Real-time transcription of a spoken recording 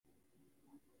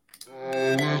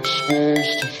It's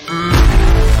supposed to feel.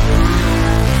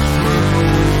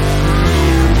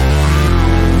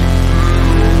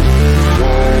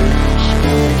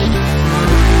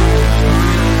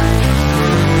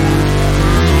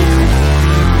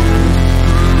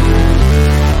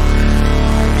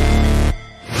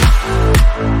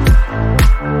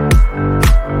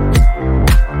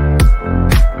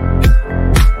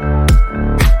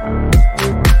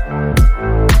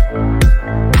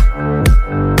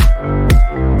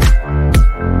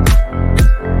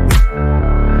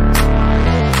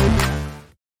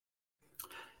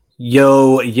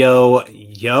 Yo, yo,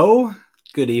 yo.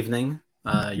 Good evening.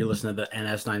 You're listening to the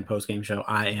NS9 Postgame show.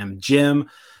 I am Jim.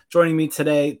 Joining me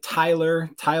today, Tyler.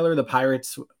 Tyler, the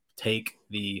Pirates take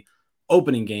the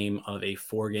opening game of a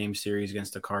 4-game series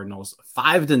against the Cardinals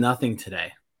 5-0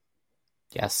 today.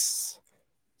 Yes.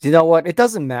 You know what? It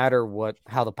doesn't matter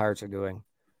how the Pirates are doing.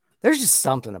 There's just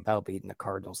something about beating the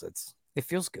Cardinals it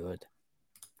feels good.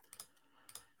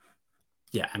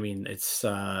 Yeah, I mean it's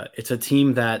a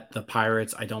team that the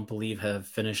Pirates I don't believe have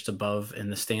finished above in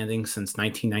the standings since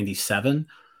 1997.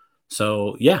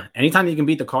 So yeah, anytime you can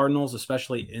beat the Cardinals,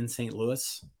 especially in St.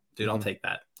 Louis, dude, I'll take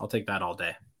that. I'll take that all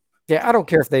day. Yeah, I don't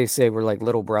care if they say we're like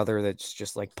little brother that's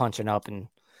just like punching up and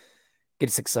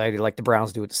gets excited like the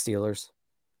Browns do with the Steelers.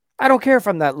 I don't care if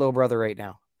I'm that little brother right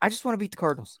now. I just want to beat the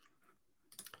Cardinals.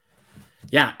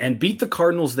 Yeah, and beat the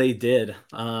Cardinals they did.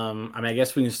 I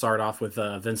guess we can start off with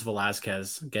Vince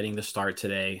Velasquez getting the start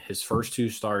today. His first 2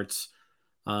 starts,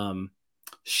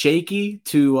 shaky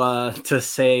to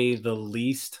say the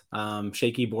least.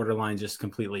 Shaky, borderline, just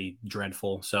completely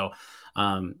dreadful. So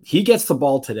he gets the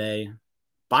ball today.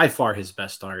 By far his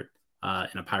best start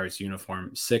in a Pirates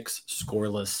uniform. 6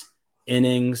 scoreless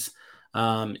innings.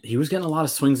 He was getting a lot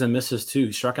of swings and misses too.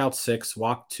 He struck out 6,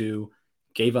 walked 2.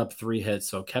 Gave up 3 hits,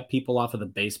 so kept people off of the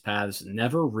base paths.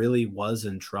 Never really was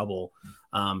in trouble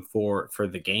for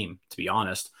the game, to be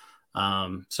honest.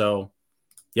 So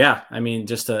yeah, I mean,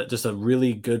 just a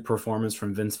really good performance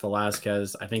from Vince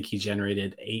Velasquez. I think he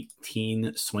generated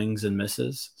 18 swings and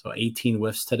misses, so 18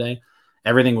 whiffs today.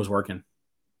 Everything was working.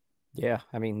 Yeah,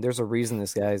 I mean, there's a reason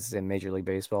this guy's in Major League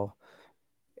Baseball,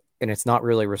 and it's not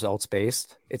really results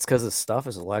based. It's because the stuff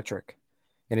is electric,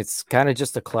 and it's kind of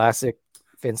just a classic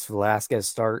Vince Velasquez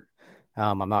start.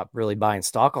 I'm not really buying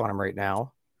stock on him right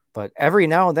now, but every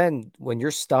now and then when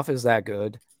your stuff is that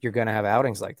good, you're going to have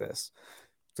outings like this.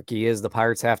 The key is the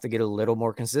Pirates have to get a little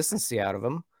more consistency out of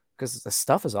him because the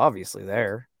stuff is obviously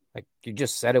there. Like you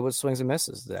just said, it was swings and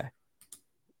misses today.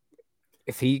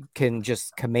 If he can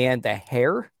just command the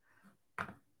hair,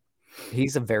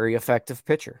 he's a very effective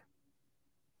pitcher.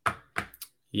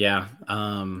 Yeah.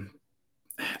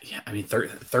 Yeah, I mean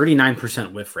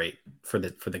 39% whiff rate for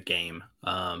the game.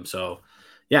 So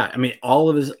yeah, I mean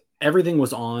everything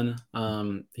was on.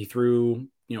 He threw,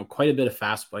 quite a bit of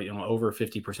fastball, over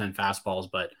 50% fastballs,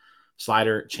 but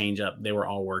slider, changeup, they were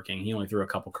all working. He only threw a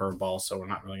couple curveballs, so I'm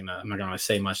not gonna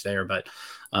say much there, but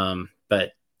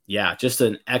yeah, just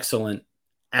an excellent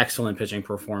pitching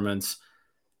performance.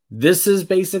 This is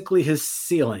basically his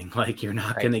ceiling. Like you're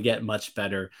not going to get much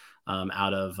better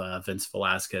out of Vince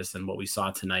Velasquez than what we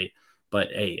saw tonight. But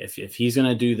hey, if he's going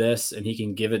to do this and he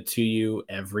can give it to you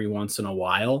every once in a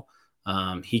while,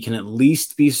 he can at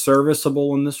least be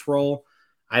serviceable in this role.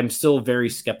 I'm still very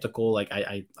skeptical. Like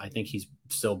I think he's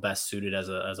still best suited as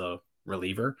a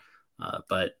reliever.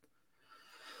 But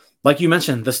like you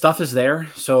mentioned, the stuff is there.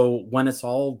 So when it's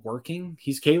all working,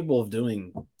 he's capable of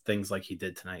doing things like he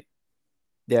did tonight.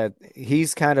 Yeah,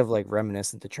 he's kind of like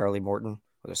reminiscent to Charlie Morton.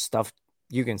 With the stuff,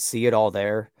 you can see it all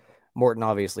there. Morton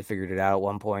obviously figured it out at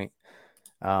one point,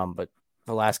 but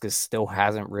Velasquez still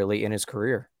hasn't really in his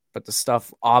career. But the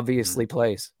stuff obviously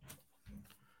plays.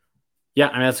 Yeah,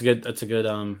 I mean that's a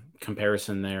good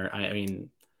comparison there. I mean,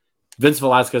 Vince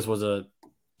Velasquez was a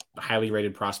highly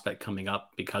rated prospect coming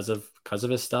up because of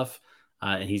his stuff,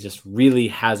 and he just really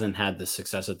hasn't had the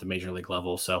success at the major league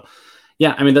level. So,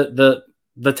 yeah, I mean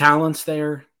the talent's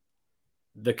there.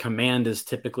 The command is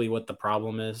typically what the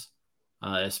problem is,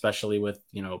 especially with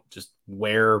just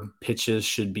where pitches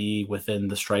should be within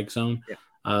the strike zone. Yeah.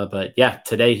 But yeah,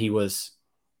 today he was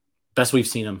best we've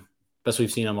seen him. Best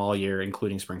we've seen him all year,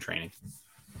 including spring training.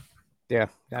 Yeah,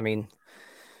 I mean,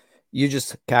 you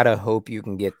just gotta hope you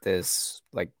can get this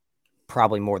like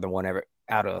probably more than one ever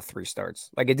out of 3 starts.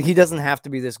 Like he doesn't have to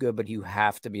be this good, but you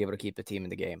have to be able to keep the team in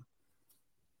the game.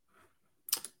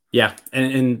 Yeah,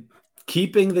 and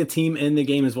keeping the team in the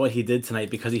game is what he did tonight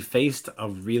because he faced a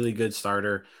really good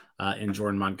starter in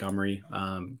Jordan Montgomery,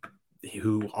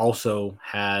 who also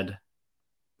had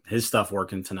his stuff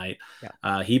working tonight.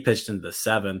 Yeah. He pitched into the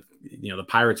seventh. The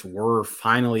Pirates were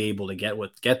finally able to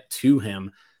get to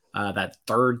him that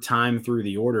third time through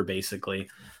the order. Basically,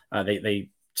 they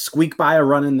squeak by a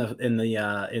run in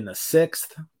the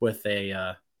sixth with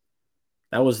a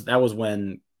that was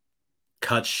when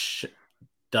Kutch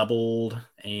doubled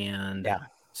and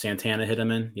Santana hit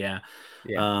him in. Yeah.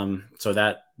 So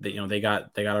that they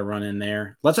got a run in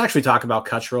there. Let's actually talk about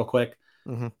Kutch real quick.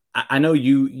 Mm-hmm. I know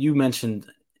you mentioned,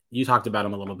 you talked about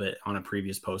him a little bit on a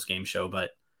previous post-game show,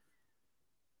 but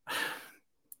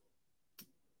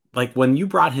like when you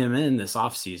brought him in this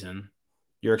offseason,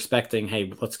 you're expecting,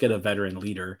 hey, let's get a veteran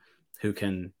leader who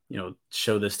can,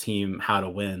 show this team how to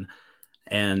win.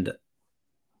 And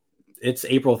it's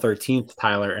April 13th,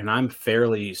 Tyler, and I'm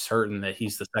fairly certain that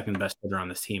he's the second best hitter on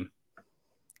this team.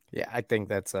 Yeah, I think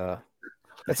that's a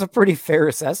pretty fair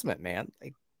assessment, man.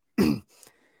 Like,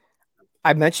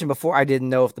 I mentioned before, I didn't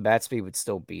know if the bat speed would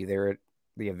still be there at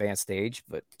the advanced stage,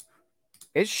 but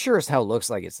it sure as hell looks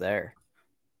like it's there.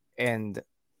 And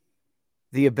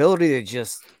the ability to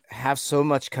just have so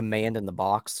much command in the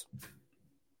box,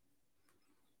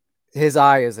 his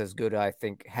eye is as good, I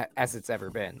think, as it's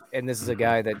ever been. And this is a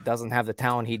guy that doesn't have the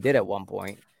talent he did at one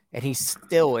point, and he's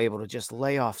still able to just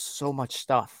lay off so much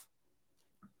stuff.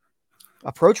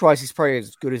 Approach-wise, he's probably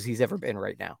as good as he's ever been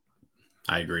right now.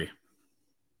 I agree.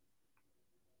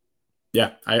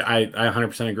 Yeah, I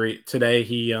 100% agree. Today,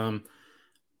 he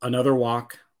another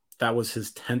walk. That was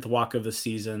his 10th walk of the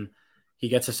season. He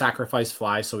gets a sacrifice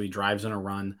fly, so he drives in a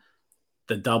run.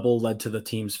 The double led to the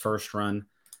team's first run.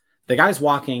 The guy's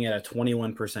walking at a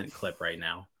 21% clip right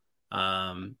now.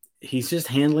 He's just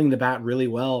handling the bat really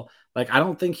well. Like, I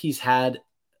don't think he's had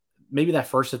maybe that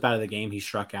first at bat of the game he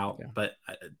struck out, but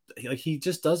like he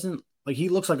just doesn't, like, he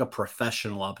looks like a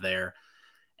professional up there,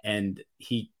 and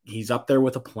he's up there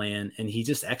with a plan, and he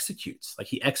just executes. Like,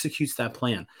 he executes that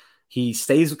plan. He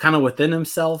stays kind of within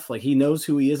himself. Like, he knows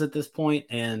who he is at this point,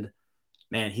 and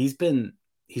man, he's been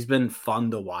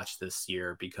fun to watch this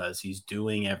year because he's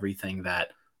doing everything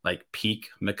that like peak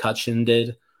McCutchen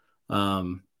did,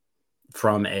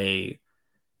 from a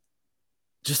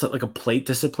just like a plate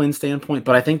discipline standpoint.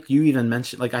 But I think you even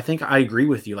mentioned, like, I think I agree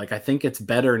with you. Like, I think it's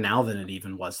better now than it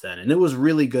even was then, and it was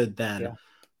really good then. Yeah.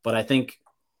 But I think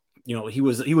he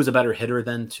was a better hitter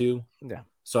then too. Yeah.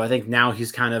 So I think now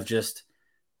he's kind of just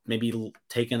maybe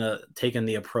taken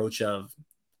the approach of,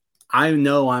 I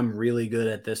know I'm really good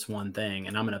at this one thing,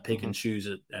 and I'm going to pick and choose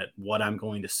at what I'm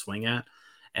going to swing at.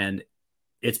 And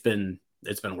it's been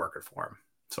working for him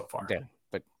so far. Yeah,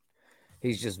 but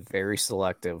he's just very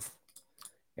selective.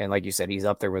 And like you said, he's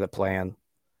up there with a plan,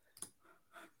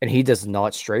 and he does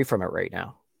not stray from it right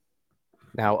now.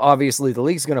 Now, obviously, the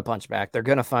league's going to punch back. They're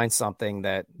going to find something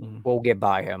that will get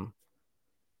by him.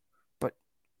 But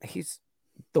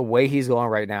the way he's going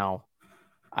right now,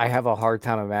 I have a hard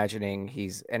time imagining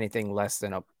he's anything less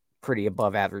than a pretty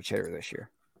above average hitter this year.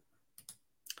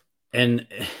 And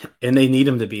they need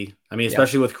him to be. I mean,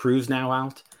 especially with Cruz now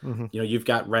out. You've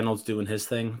got Reynolds doing his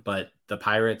thing, but the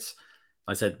Pirates,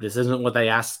 like I said, this isn't what they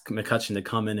asked McCutchen to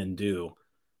come in and do,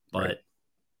 but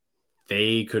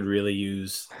they could really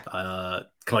use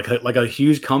like a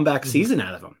huge comeback season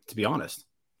out of him, to be honest.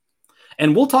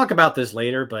 And we'll talk about this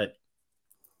later, but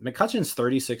McCutchen's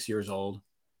 36 years old.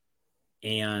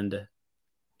 And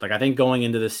like, I think going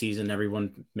into this season,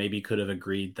 everyone maybe could have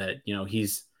agreed that,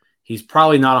 he's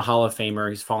probably not a Hall of Famer.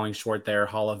 He's falling short there.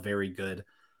 Hall of Very Good.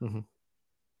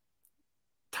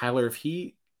 Tyler, if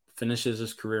he finishes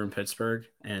his career in Pittsburgh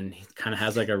and he kind of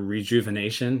has like a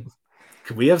rejuvenation,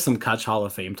 could we have some Kutch Hall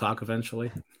of Fame talk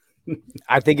eventually?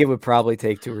 I think it would probably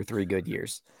take 2 or 3 good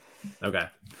years. Okay.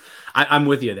 I'm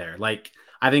with you there. Like,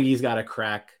 I think he's got to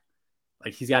crack,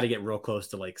 like, he's got to get real close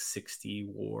to like 60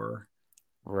 WAR.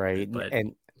 Right.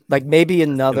 And like maybe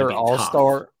another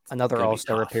all-star tough.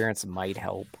 appearance might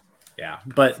help. Yeah.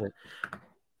 But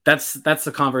that's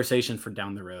the conversation for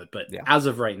down the road. But as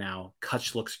of right now,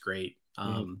 Kutch looks great.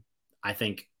 I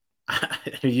think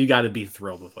you got to be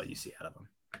thrilled with what you see out of him.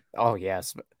 Oh,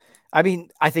 yes. I mean,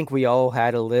 I think we all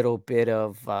had a little bit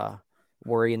of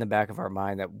worry in the back of our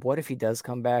mind that what if he does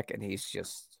come back and he's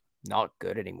just not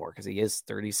good anymore because he is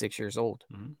 36 years old.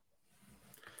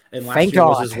 And last year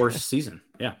was his worst season.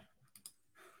 Yeah.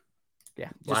 Yeah.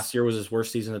 Last year was his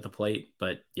worst season at the plate.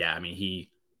 But yeah, I mean,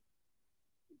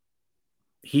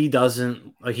 he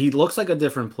doesn't, like, he looks like a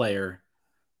different player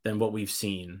than what we've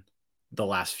seen the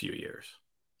last few years.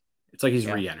 It's like he's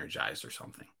re-energized or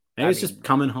something. Maybe it's just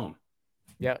coming home.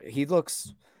 Yeah, he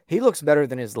looks better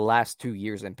than his last 2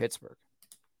 years in Pittsburgh.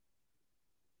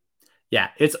 Yeah,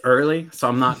 it's early, so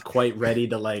I'm not quite ready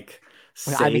to like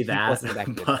say he wasn't that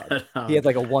good then. but He had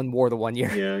like a one WAR the 1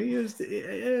 year. yeah,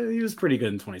 he was pretty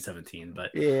good in 2017,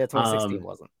 but Yeah, 2016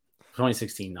 wasn't.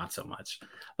 2016 not so much.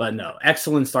 But no,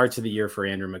 excellent start to the year for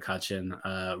Andrew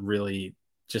McCutchen. Really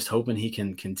just hoping he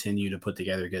can continue to put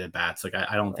together good at bats. Like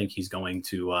I don't think he's going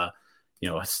to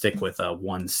stick with a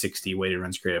 160 weighted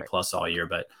runs created plus all year,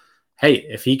 but hey,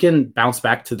 if he can bounce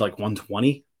back to like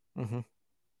 120,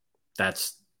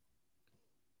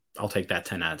 I'll take that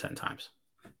 10 out of 10 times.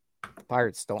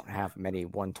 Pirates don't have many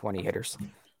 120 hitters.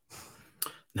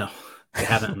 No, they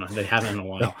haven't in a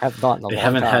while. They have not in a They long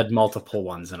haven't time. had multiple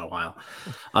ones in a while.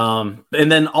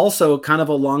 And then also kind of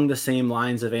along the same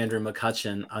lines of Andrew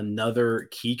McCutchen, another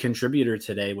key contributor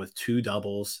today with 2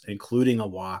 doubles, including a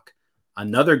walk.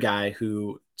 Another guy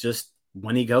who just,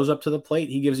 when he goes up to the plate,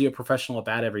 he gives you a professional at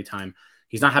bat every time.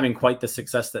 He's not having quite the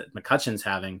success that McCutchen's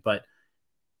having, but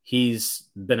he's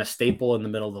been a staple in the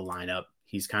middle of the lineup.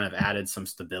 He's kind of added some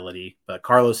stability, but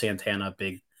Carlos Santana,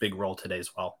 big role today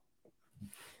as well.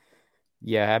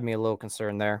 Yeah, had me a little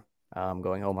concerned there.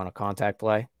 Going home on a contact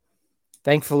play.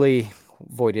 Thankfully,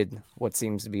 avoided what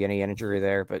seems to be any injury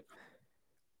there, but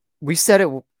we said it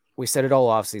all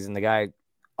offseason. The guy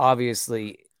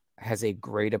obviously has a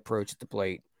great approach at the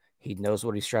plate. He knows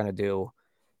what he's trying to do.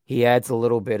 He adds a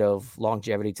little bit of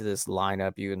longevity to this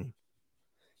lineup. You can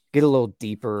get a little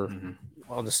deeper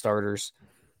on the starters.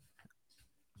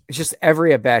 It's just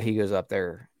every at bat he goes up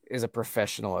there is a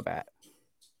professional at bat.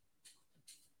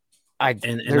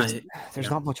 There's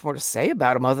not much more to say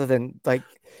about him other than like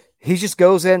he just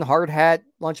goes in, hard hat,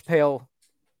 lunch pail.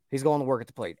 He's going to work at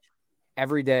the plate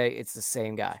every day. It's the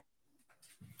same guy.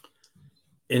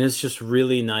 And it's just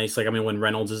really nice. Like, I mean, when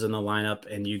Reynolds is in the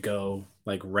lineup and you go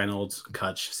like Reynolds,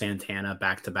 Kutch, Santana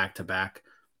back to back to back,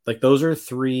 like those are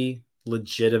 3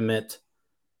 legitimate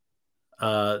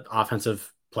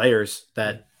offensive players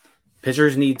that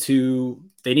pitchers need to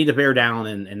bear down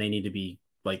and they need to be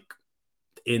like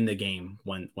in the game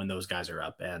when those guys are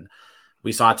up. And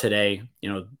we saw today,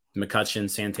 McCutchen,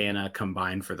 Santana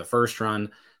combined for the first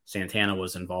run. Santana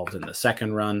was involved in the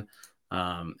second run.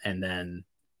 And then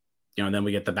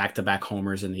we get the back-to-back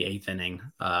homers in the 8th inning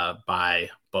by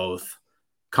both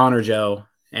Connor Joe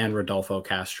and Rodolfo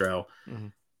Castro.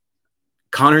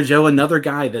 Connor Joe, another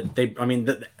guy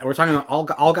that we're talking about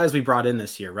all guys we brought in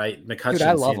this year, right?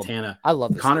 McCutchen, Santana. I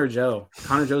love this Connor Joe.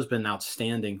 Connor Joe's been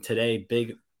outstanding today.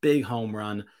 Big home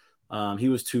run. He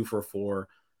was 2 for 4.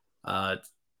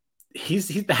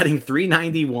 He's batting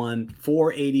 391,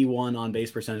 481 on base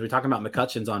percentage. We're talking about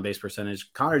McCutchen's on base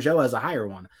percentage. Connor Joe has a higher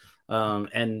one,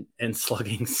 and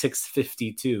slugging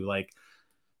 652. Like,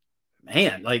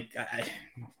 man,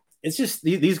 it's just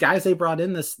these guys they brought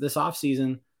in this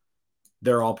offseason.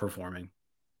 They're all performing.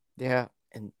 Yeah,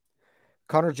 and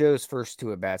Connor Joe's first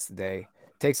 2 at bats today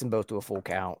takes them both to a full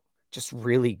count. Just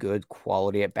really good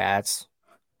quality at bats.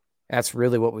 That's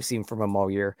really what we've seen from him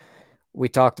all year. We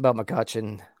talked about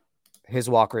McCutchen, his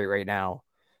walk rate right now.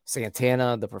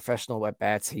 Santana, the professional at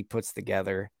bats he puts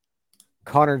together.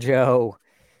 Connor Joe,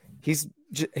 he's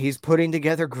putting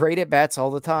together great at bats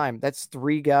all the time. That's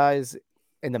 3 guys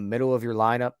in the middle of your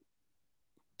lineup.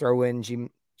 Throw in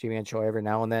Ji-Man Choi every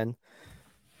now and then.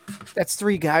 That's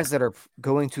 3 guys that are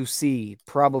going to see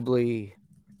probably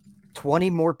 20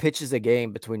 more pitches a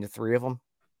game between the 3 of them,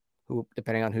 who,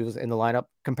 depending on who's in the lineup,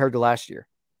 compared to last year.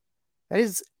 That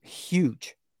is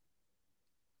huge.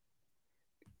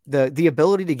 The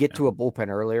ability to get to a bullpen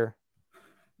earlier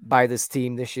by this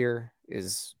team this year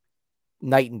is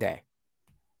night and day.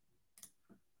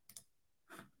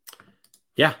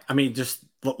 Yeah, I mean,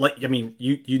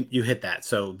 you hit that.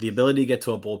 So the ability to get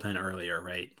to a bullpen earlier,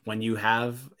 right? When you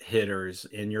have hitters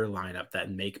in your lineup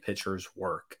that make pitchers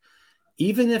work,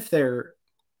 even if they're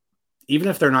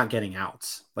not getting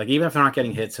outs, like even if they're not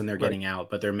getting hits and they're getting out,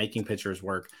 but they're making pitchers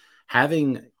work,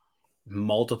 having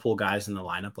multiple guys in the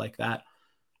lineup like that,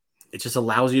 it just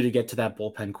allows you to get to that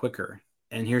bullpen quicker.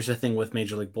 And here's the thing with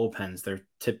major league bullpens, they're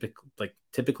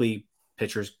typically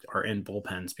pitchers are in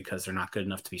bullpens because they're not good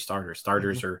enough to be starters.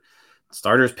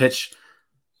 Starters pitch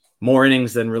more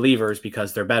innings than relievers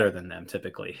because they're better than them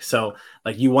typically. So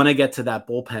like you want to get to that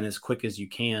bullpen as quick as you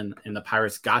can. And the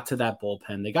Pirates got to that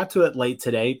bullpen. They got to it late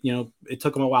today. It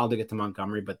took them a while to get to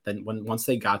Montgomery, but then once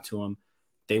they got to him,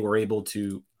 they were able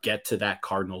to get to that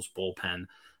Cardinals bullpen.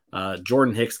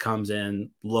 Jordan Hicks comes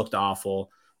in, looked awful.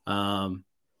 Yenesis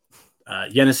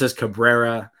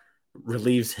Cabrera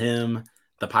relieves him.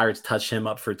 The Pirates touch him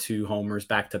up for 2 homers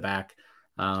back to back.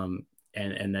 And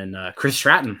then Chris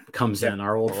Stratton comes in,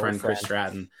 our old friend Chris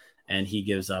Stratton, and he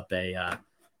gives up an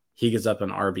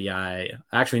RBI.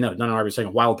 Actually, no, not an RBI,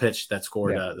 a wild pitch that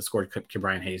scored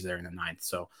Brian Hayes there in the 9th.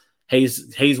 So,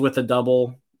 Hayes with a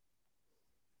double.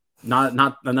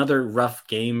 Not another rough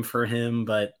game for him,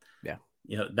 but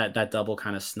Yeah. that double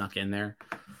kind of snuck in there.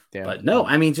 Yeah. But no,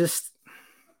 I mean just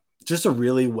a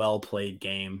really well played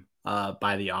game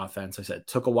by the offense. I said it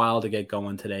took a while to get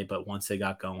going today, but once they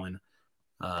got going,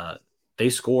 they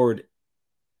scored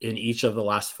in each of the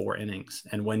last 4 innings.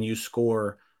 And when you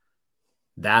score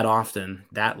that often,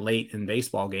 that late in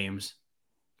baseball games,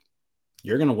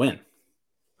 you're going to win.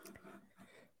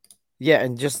 Yeah,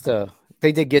 and just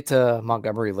they did get to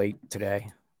Montgomery late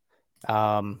today.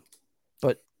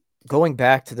 But going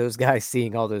back to those guys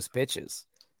seeing all those pitches,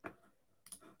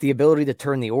 the ability to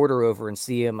turn the order over and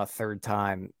see him a third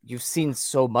time, you've seen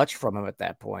so much from him at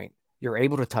that point. You're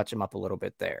able to touch him up a little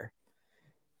bit there.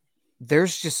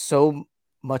 There's just so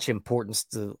much importance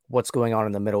to what's going on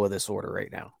in the middle of this order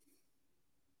right now.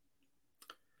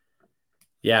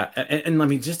 Yeah, and let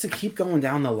me just to keep going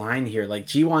down the line here, like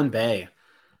Ji-Hwan Bae.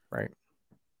 Right.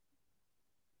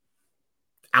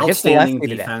 Outstanding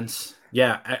defense.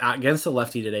 Yeah, against the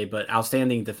lefty today, but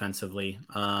outstanding defensively.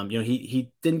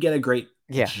 He didn't get a great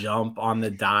jump on the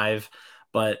dive,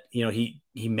 but he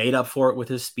made up for it with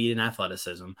his speed and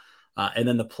athleticism. And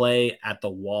then the play at the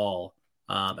wall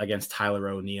against Tyler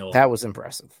O'Neill. That was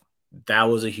impressive. That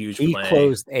was a huge play. He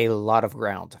closed a lot of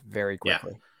ground very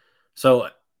quickly. Yeah. So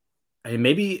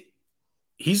maybe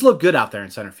he's looked good out there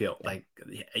in center field. Like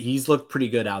he's looked pretty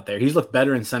good out there. He's looked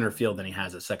better in center field than he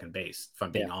has at second base, if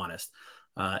I'm being honest.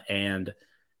 And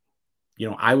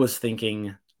I was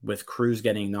thinking with Cruz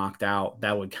getting knocked out,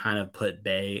 that would kind of put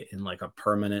Bae in like a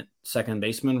permanent second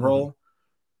baseman role.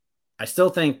 I still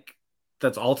think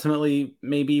that's ultimately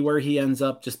maybe where he ends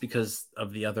up just because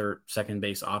of the other second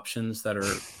base options that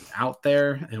are out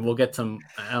there. And we'll get to,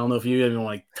 I don't know if you even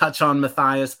want to touch on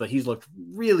Matthias, but he's looked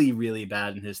really, really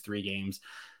bad in his 3 games.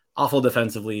 Awful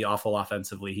defensively, awful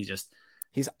offensively.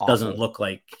 He's awful. Doesn't look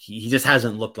like he just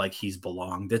hasn't looked like he's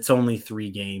belonged. It's only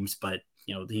 3 games, but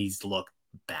he's looked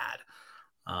bad.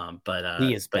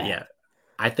 He is bad. But yeah,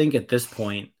 I think at this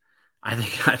point,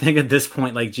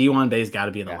 like Ji-Hwan Bae's got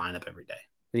to be in the lineup every day.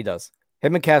 He does.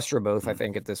 Him and Castro both, I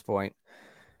think, at this point,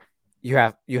 you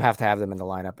have to have them in the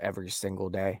lineup every single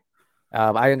day.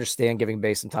 I understand giving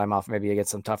Bae some time off, maybe against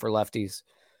some tougher lefties.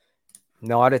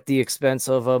 Not at the expense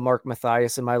of Mark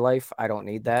Matthias in my life. I don't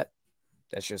need that.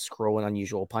 That's just cruel and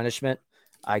unusual punishment.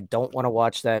 I don't want to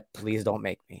watch that. Please don't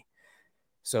make me.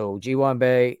 So Ji-Hwan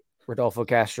Bae, Rodolfo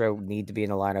Castro need to be in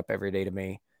the lineup every day to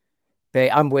me. Bae,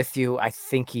 I'm with you. I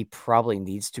think he probably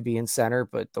needs to be in center,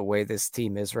 but the way this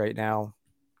team is right now,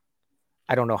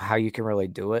 I don't know how you can really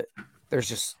do it.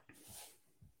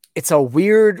 It's a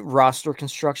weird roster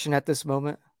construction at this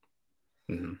moment.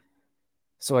 Mm-hmm.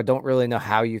 So I don't really know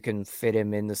how you can fit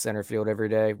him in the center field every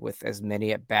day with as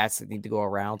many at bats that need to go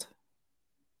around.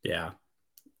 Yeah.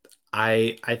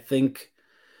 I think,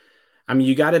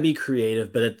 you got to be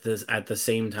creative, but at the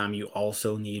same time, you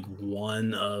also need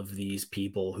one of these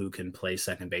people who can play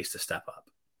second base to step up.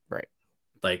 Right.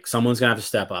 Like someone's going to have to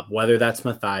step up, whether that's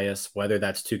Matthias, whether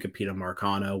that's Tucupita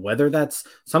Marcano, whether that's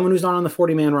someone who's not on the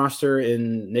 40-man roster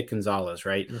in Nick Gonzalez,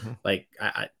 right? Mm-hmm. Like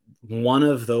one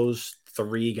of those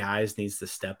 3 guys needs to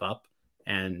step up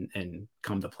and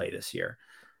come to play this year.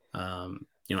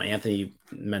 Anthony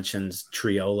mentions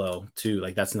Triolo too.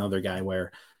 Like that's another guy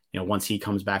where, once he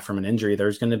comes back from an injury,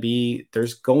 there's going to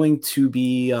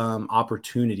be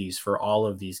opportunities for all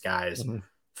of these guys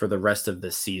for the rest of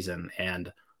this season.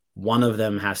 And one of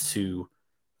them has to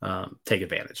take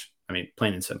advantage. I mean,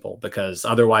 plain and simple, because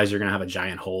otherwise you're going to have a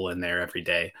giant hole in there every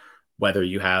day, whether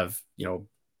you have,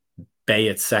 Bae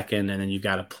at second, and then you've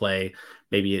got to play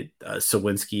maybe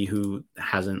Sawinski, who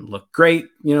hasn't looked great,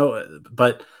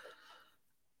 but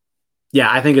yeah,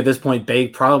 I think at this point, Bae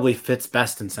probably fits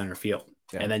best in center field.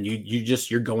 Yeah. And then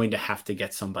you're going to have to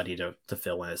get somebody to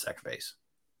fill in at second base.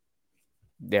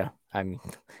 Yeah. I mean,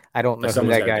 I don't know who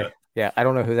that guy. Yeah. I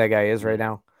don't know who that guy is right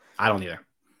now. I don't either.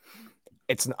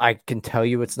 I can tell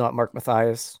you it's not Mark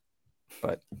Matthias,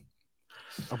 but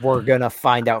we're going to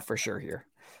find out for sure here.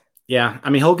 Yeah. I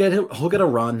mean, he'll get a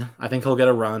run. I think he'll get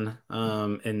a run.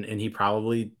 And he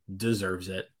probably deserves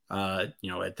it.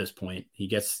 At this point,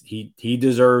 he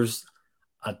deserves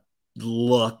a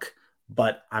look,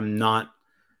 but I'm not.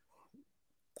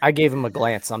 I gave him a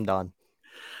glance. I'm done.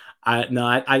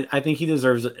 I think he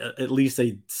deserves at least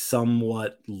a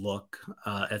somewhat look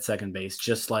at second base.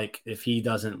 Just like if he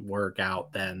doesn't work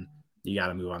out, then you got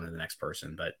to move on to the next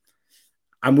person. But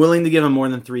I'm willing to give him more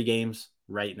than 3 games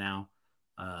right now,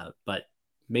 but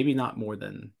maybe not more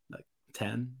than like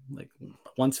 10. Like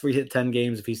once we hit 10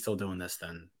 games, if he's still doing this,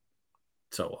 then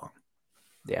so long.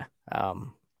 Yeah.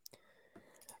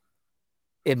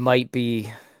 It might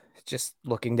be just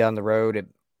looking down the road, it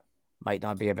might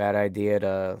not be a bad idea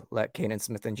to let Kanan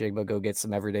Smith and Jigba go get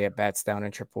some everyday at bats down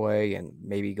in AAA and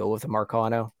maybe go with a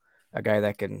Marcano, a guy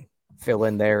that can fill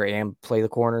in there and play the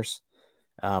corners.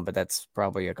 But that's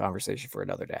probably a conversation for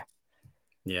another day.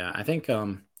 Yeah, I think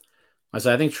I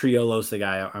think Triolo's the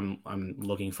guy I'm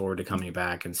looking forward to coming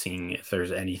back and seeing if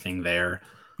there's anything there.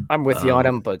 I'm with you on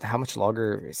him, but how much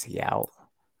longer is he out?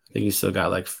 I think he's still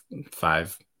got like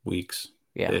 5 weeks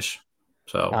ish.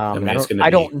 So I mean, it's gonna I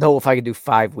don't know if I could do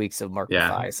 5 weeks of Mark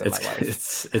Mathias in my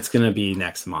life. It's gonna be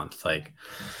next month. Like,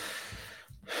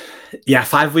 yeah,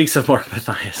 5 weeks of Mark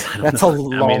Mathias. That's a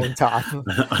long time.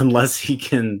 Unless he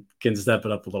can step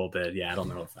it up a little bit. Yeah, I don't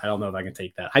know if I can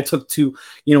take that. I took 2.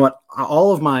 You know what?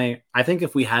 I think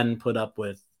if we hadn't put up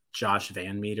with Josh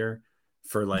Van Meter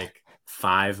for like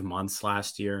 5 months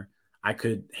last year, I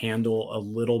could handle a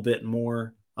little bit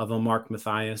more of a Mark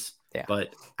Mathias. Yeah.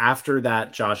 But after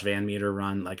that Josh Van Meter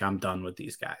run, like, I'm done with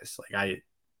these guys. Like,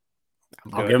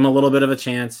 I'll give them a little bit of a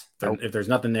chance. If there's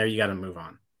nothing there, you got to move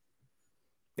on.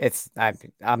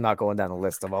 I'm not going down the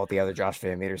list of all the other Josh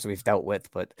Van Meters we've dealt with,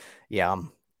 but yeah,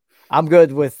 I'm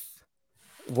good with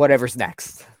whatever's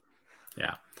next.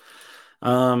 Yeah.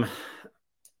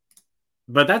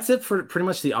 But that's it for pretty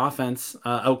much the offense.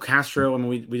 Castro, I mean,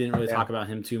 we didn't really talk about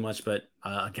him too much, but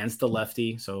against the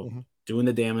lefty, so doing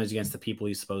the damage against the people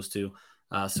he's supposed to,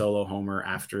 solo homer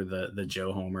after the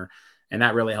Joe homer, and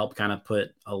that really helped kind of put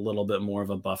a little bit more of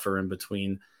a buffer in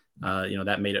between.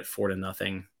 That made it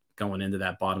 4-0 going into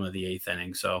that bottom of the 8th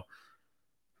inning. So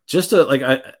just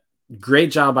a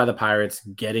great job by the Pirates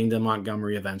getting to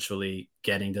Montgomery eventually,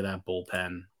 getting to that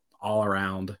bullpen all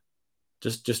around.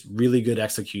 Just really good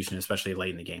execution, especially late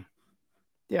in the game.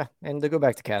 Yeah, and to go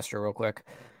back to Castro real quick,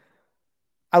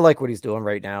 I like what he's doing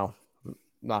right now. I'm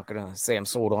not going to say I'm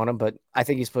sold on him, but I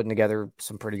think he's putting together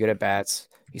some pretty good at-bats.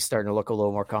 He's starting to look a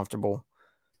little more comfortable.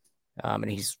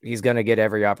 And he's going to get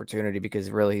every opportunity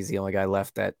because really he's the only guy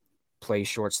left that plays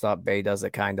shortstop. Bay does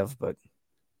it kind of, but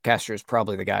Castro is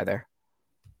probably the guy there.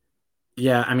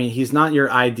 Yeah, I mean, he's not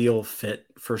your ideal fit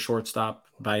for shortstop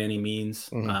by any means.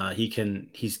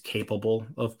 He's capable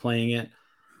of playing it.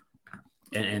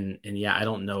 And yeah, I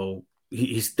don't know.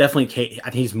 He's definitely, I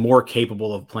think he's more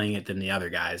capable of playing it than the other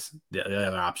guys, the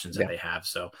other options that they have.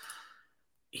 So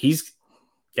he's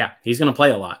going to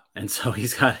play a lot. And so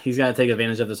he's got to take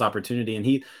advantage of this opportunity. And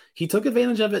he took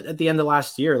advantage of it at the end of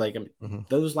last year. Like,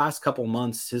 those last couple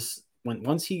months,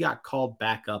 once he got called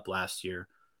back up last year,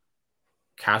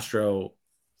 Castro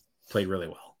played really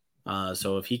well.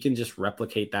 So if he can just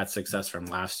replicate that success from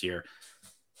last year,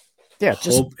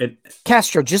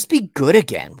 Castro, just be good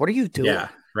again. What are you doing? Yeah,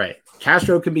 right.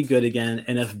 Castro can be good again,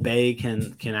 and if Bay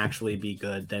can actually be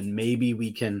good, then maybe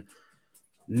we can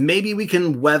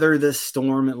weather this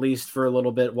storm at least for a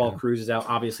little bit while Cruz is out.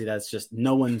 Obviously, that's just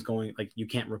no one's going, like, you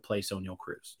can't replace O'Neal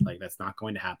Cruz. Like, that's not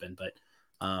going to happen. But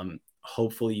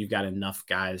hopefully, you've got enough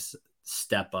guys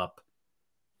step up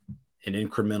in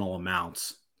incremental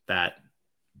amounts that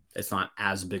it's not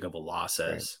as big of a loss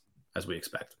as we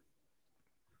expect.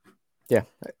 Yeah,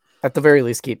 at the very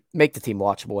least, make the team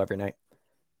watchable every night.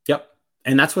 Yep,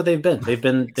 and that's what they've been. They've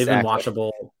been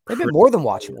watchable. They've been more than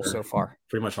watchable so far,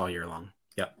 pretty much all year long.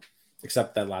 Yep,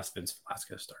 except that last Vince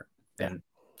Velasquez start and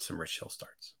some Rich Hill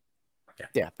starts.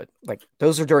 Yeah, but like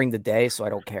those are during the day, so I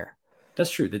don't care.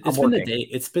 That's true. It's been the day.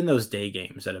 It's been those day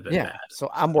games that have been bad. So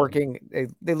I'm working.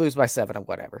 They lose by 7 or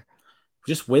whatever.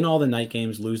 Just win all the night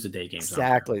games, lose the day games.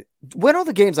 Exactly. Win all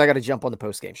the games I got to jump on the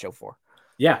post-game show for.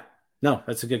 Yeah. No,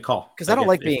 that's a good call. Because I don't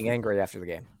like being angry after the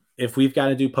game. If we've got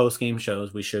to do post-game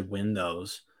shows, we should win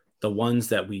those. The ones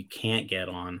that we can't get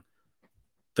on,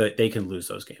 they can lose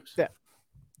those games. Yeah.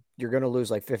 You're going to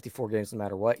lose like 54 games no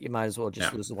matter what. You might as well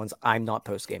just lose the ones I'm not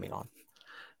post-gaming on.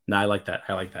 No, I like that.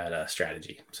 I like that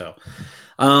strategy. So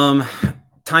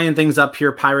tying things up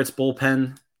here, Pirates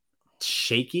bullpen,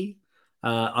 shaky.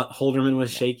 Holderman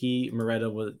was shaky.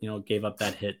 Moretta was, gave up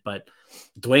that hit, but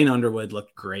Dwayne Underwood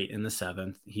looked great in the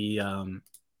 7th.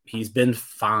 He's been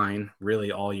fine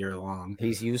really all year long.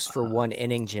 He's used for 1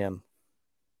 inning, Jim,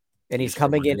 and he's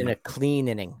coming in a clean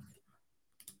inning.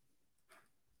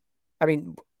 I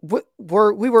mean, we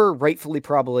were rightfully,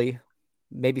 probably,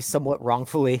 maybe somewhat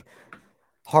wrongfully,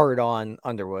 hard on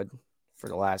Underwood for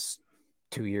the last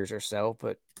 2 years or so,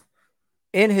 but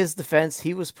in his defense,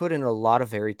 he was put in a lot of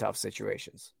very tough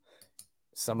situations.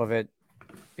 Some of it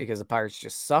because the Pirates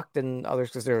just sucked, and others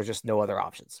because there were just no other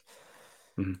options.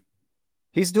 Mm-hmm.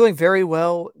 He's doing very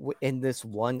well in this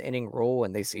 1 inning role,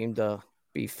 and they seem to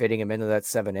be fitting him into that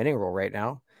 7 inning role right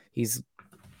now. He's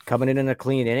coming in a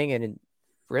clean inning, and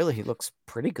really he looks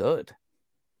pretty good.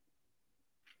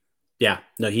 Yeah,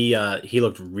 no, he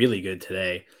looked really good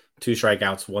today. 2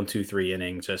 strikeouts, 1, 2, 3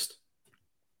 innings, just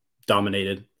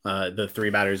dominated the three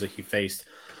batters that he faced.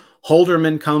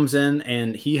 Holderman comes in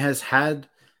and he's had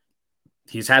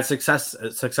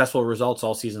successful results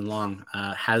all season long.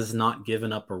 Has not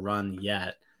given up a run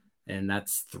yet, and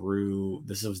that's through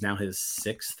this was now his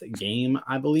sixth game,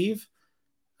 I believe.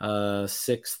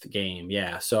 Sixth game,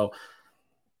 yeah. So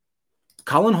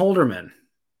Colin Holderman.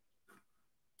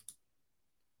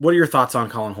 What are your thoughts on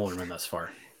Colin Holderman thus far?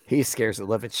 He scares the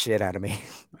living shit out of me.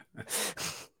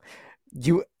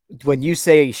 When you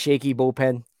say shaky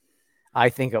bullpen, I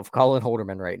think of Colin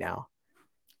Holderman right now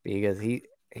because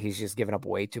he's just given up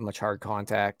way too much hard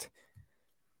contact.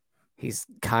 He's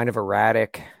kind of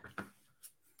erratic.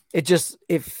 It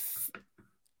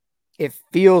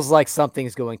feels like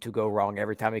something's going to go wrong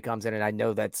every time he comes in, and I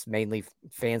know that's mainly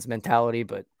fans' mentality,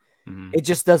 but it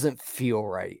just doesn't feel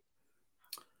right.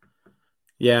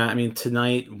 Yeah, I mean,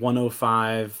 tonight,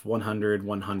 105, 100,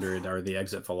 100 are the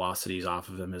exit velocities off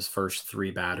of him, his first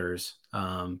three batters.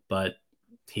 But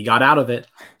he got out of it,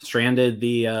 stranded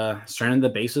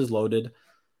the bases loaded.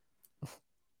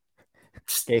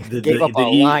 Gave up a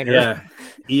liner. Yeah,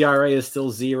 ERA is still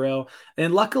 0.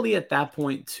 And luckily at that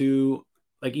point, too,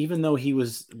 like even though he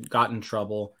got in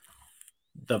trouble,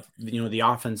 the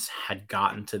offense had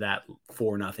gotten to that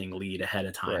 4-0 lead ahead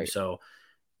of time. Right. So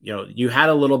you had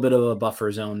a little bit of a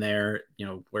buffer zone there,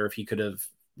 where if he could have,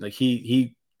 like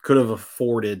he could have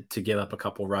afforded to give up a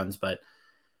couple runs, but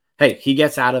hey, he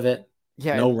gets out of it.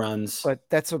 Yeah, no runs. But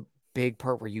that's a big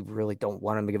part where you really don't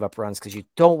want him to give up runs because you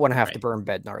don't want to have to burn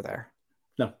Bednar there.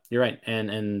 No, you're right.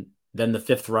 And then the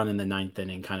fifth run in the ninth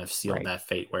inning kind of sealed that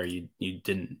fate where you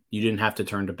didn't have to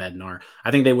turn to Bednar.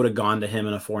 I think they would have gone to him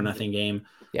in a 4-0 game.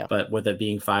 Yeah. But with it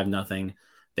being 5-0,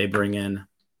 they bring in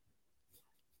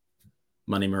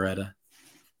Money Moretta.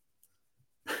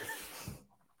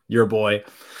 Your boy.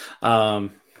 I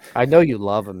know you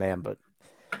love him, man, but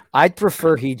I'd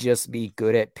prefer he just be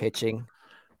good at pitching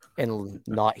and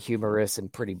not humorous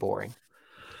and pretty boring.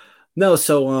 No,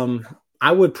 so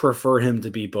I would prefer him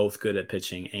to be both good at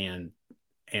pitching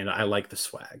and I like the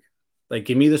swag. Like,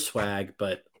 give me the swag,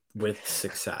 but with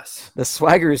success. The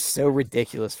swagger is so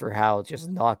ridiculous for how just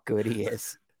not good he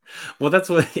is. Well, that's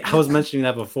what I was mentioning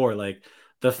that before. Like,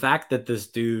 the fact that this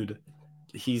dude,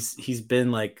 he's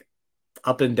been like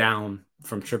up and down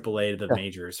from AAA to the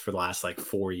majors for the last like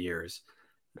 4 years.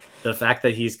 The fact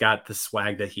that he's got the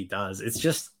swag that he does, it's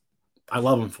just, I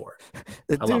love him for it.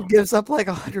 The dude gives up like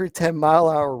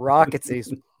 110-mile-an-hour rockets.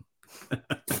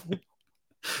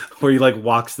 Where he like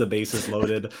walks the bases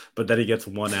loaded, but then he gets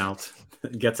one out,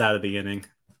 gets out of the inning.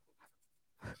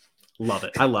 Love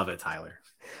it. I love it, Tyler.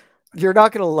 You're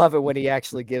not going to love it when he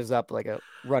actually gives up like a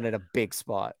run in a big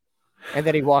spot. And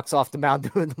then he walks off the mound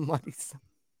doing the money stuff.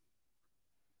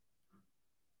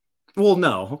 Well,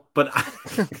 no, but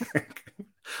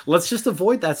let's just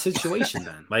avoid that situation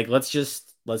then. Like, let's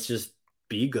just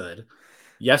be good.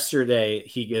 Yesterday,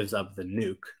 he gives up the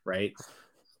nuke, right?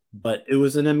 But it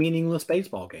was in a meaningless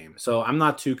baseball game. So I'm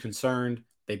not too concerned.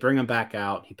 They bring him back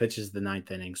out. He pitches the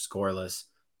ninth inning, scoreless.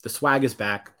 The swag is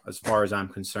back as far as I'm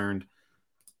concerned.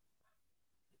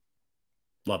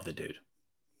 Love the dude.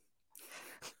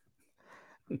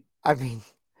 I mean,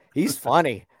 he's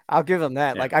funny. I'll give him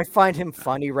that. Yeah. Like, I find him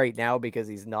funny right now because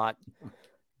he's not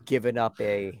giving up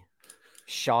a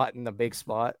shot in the big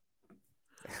spot.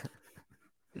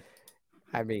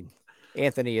 I mean,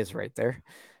 Anthony is right there.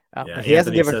 Yeah, he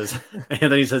hasn't given.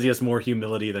 Anthony says he has more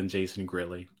humility than Jason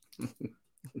Grilly.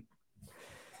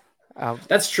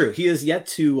 That's true. He is yet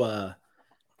to,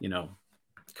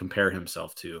 compare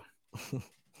himself to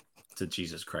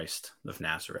Jesus Christ of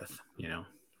Nazareth.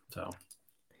 So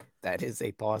that is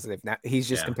a positive. Now he's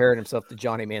just comparing himself to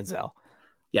Johnny Manziel.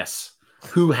 Yes,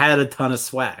 who had a ton of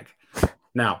swag.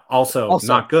 Now, also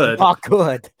not good, not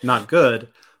good,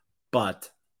 but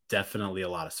definitely a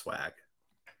lot of swag.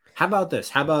 How about this?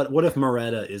 What if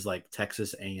Moretta is like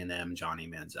Texas A&M Johnny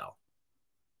Manziel?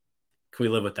 Can we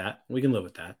live with that? We can live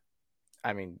with that.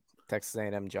 I mean, Texas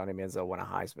A&M Johnny Manziel won a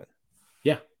Heisman.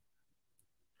 Yeah.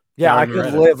 Yeah, I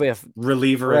could live with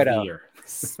reliever Moretta. Of the year.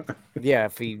 Yeah,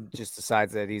 if he just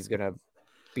decides that he's going to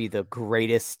be the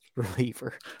greatest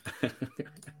reliever.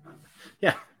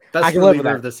 Yeah, best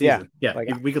reliever of the season. Yeah,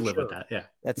 we could live with that. Yeah,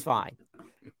 that's fine.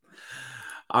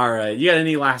 All right, you got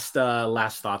any last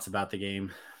thoughts about the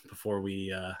game before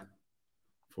we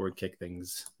kick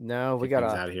things? No, we got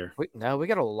out of here. We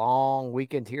got a long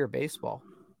weekend here of baseball.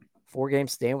 4-game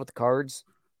stand with the Cards.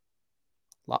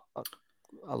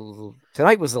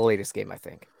 Tonight was the latest game, I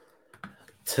think.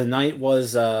 Tonight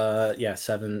was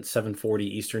 7:40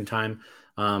 Eastern time.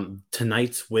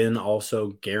 Tonight's win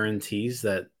also guarantees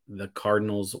that the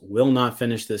Cardinals will not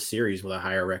finish this series with a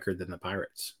higher record than the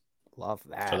Pirates. Love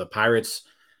that. So the Pirates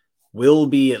will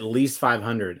be at least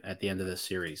 500 at the end of this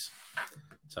series.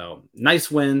 So nice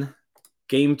win.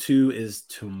 Game 2 is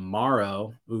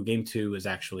tomorrow. Ooh, game 2 is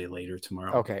actually later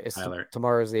tomorrow. Okay,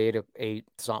 tomorrow's the 8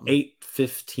 something.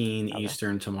 8:15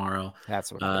 Eastern tomorrow.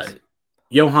 That's what it is.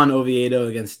 Johan Oviedo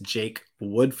against Jake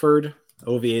Woodford.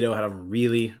 Oviedo had a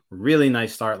really, really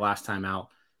nice start last time out.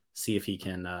 See if he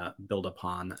can build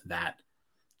upon that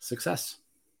success.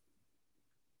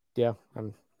 Yeah,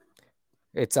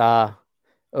 it's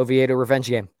Oviedo revenge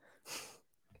game.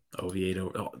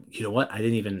 Oviedo. Oh, you know what? I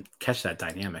didn't even catch that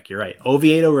dynamic. You're right.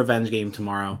 Oviedo revenge game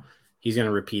tomorrow. He's going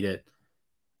to repeat it.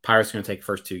 Pirates are going to take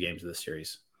first 2 games of this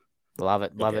series. Love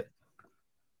it. Love it.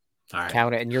 All right.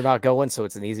 Count it, and you're not going, so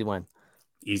it's an easy win.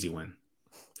 Easy win.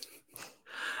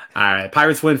 All right.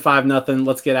 Pirates win 5-0.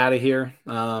 Let's get out of here.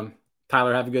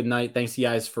 Tyler, have a good night. Thanks you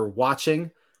guys for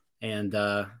watching. And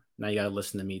now you got to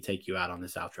listen to me take you out on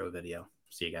this outro video.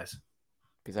 See you guys.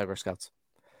 Peace out, Girl Scouts.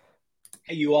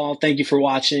 Hey, you all. Thank you for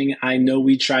watching. I know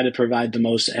we try to provide the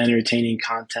most entertaining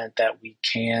content that we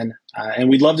can, and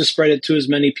we'd love to spread it to as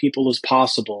many people as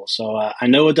possible. So I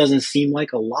know it doesn't seem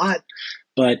like a lot,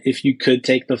 but if you could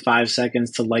take the 5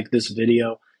 seconds to like this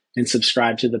video and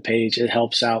subscribe to the page, it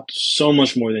helps out so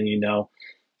much more than you know.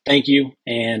 Thank you,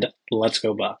 and let's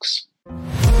go Bucks.